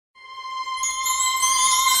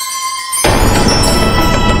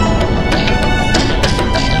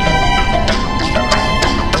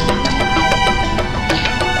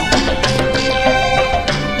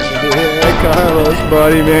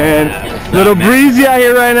buddy, man. Little breezy out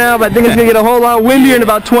here right now, but I think it's gonna get a whole lot windier in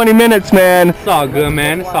about 20 minutes, man. It's all good,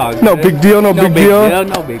 man. It's all good. No big deal, no big deal.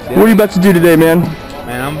 No big deal. What are you about to do today, man?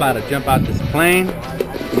 Man, I'm about to jump out this plane,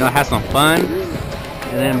 you know, have some fun,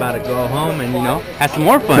 and then about to go home and, you know, have some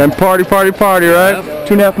more fun. Then party, right? Yep.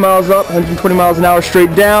 2.5 miles up, 120 miles an hour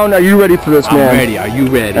straight down. Are you ready for this, man? I'm ready. Are you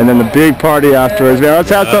ready? And then the big party afterwards, man. Let's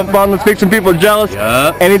have some fun. Let's make some people jealous.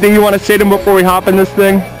 Anything you want to say to them before we hop in this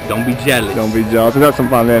thing? Don't be jealous. Don't be jealous. Let's have some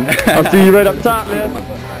fun, man. I'll see you right up top,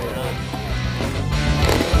 man.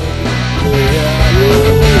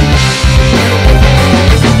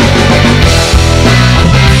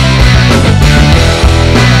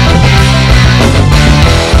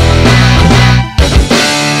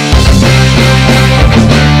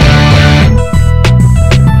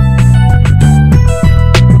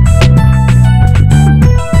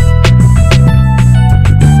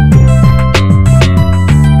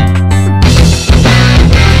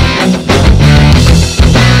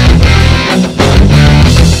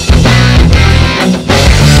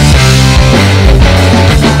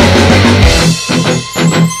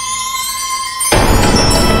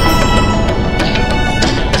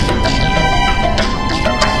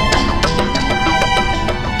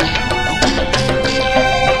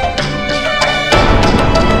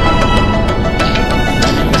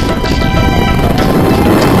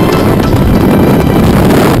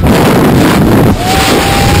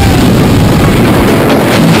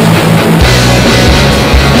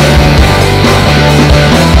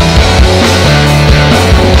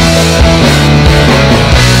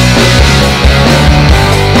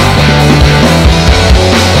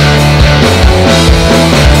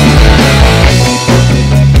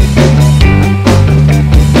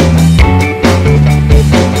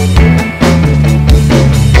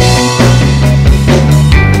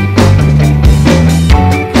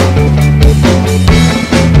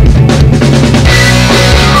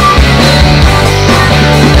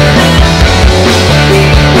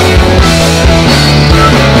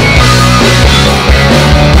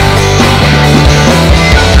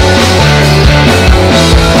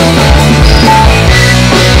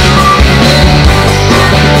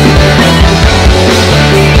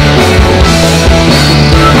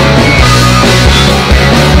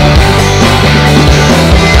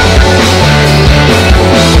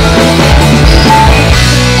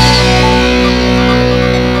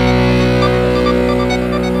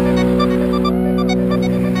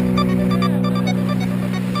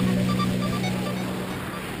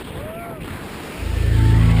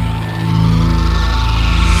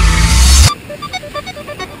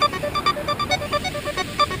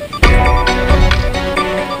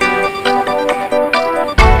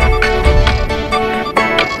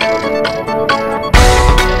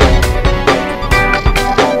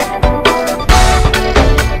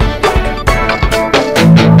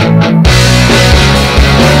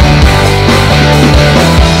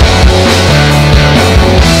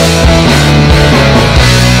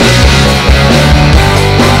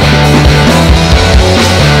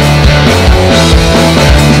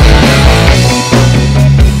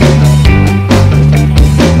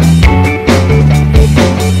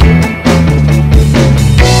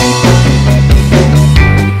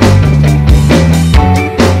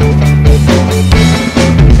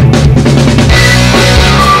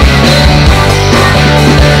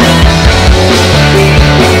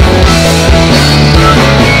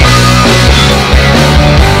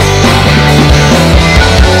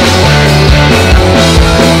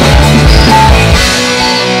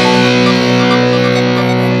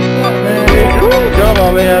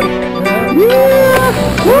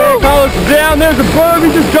 There's a bird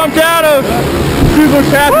we just jumped out of. Super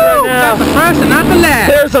happy right now. Not the first and not the last.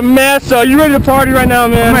 There's a mess. So you ready to party right now,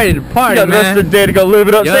 man? I'm ready to party, man. You got the rest of the day to go live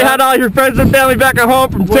it up. Say hi to all your friends and family back at home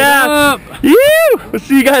from Taft. We'll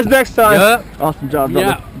see you guys next time. Awesome job,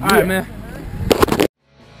 brother. All right, man.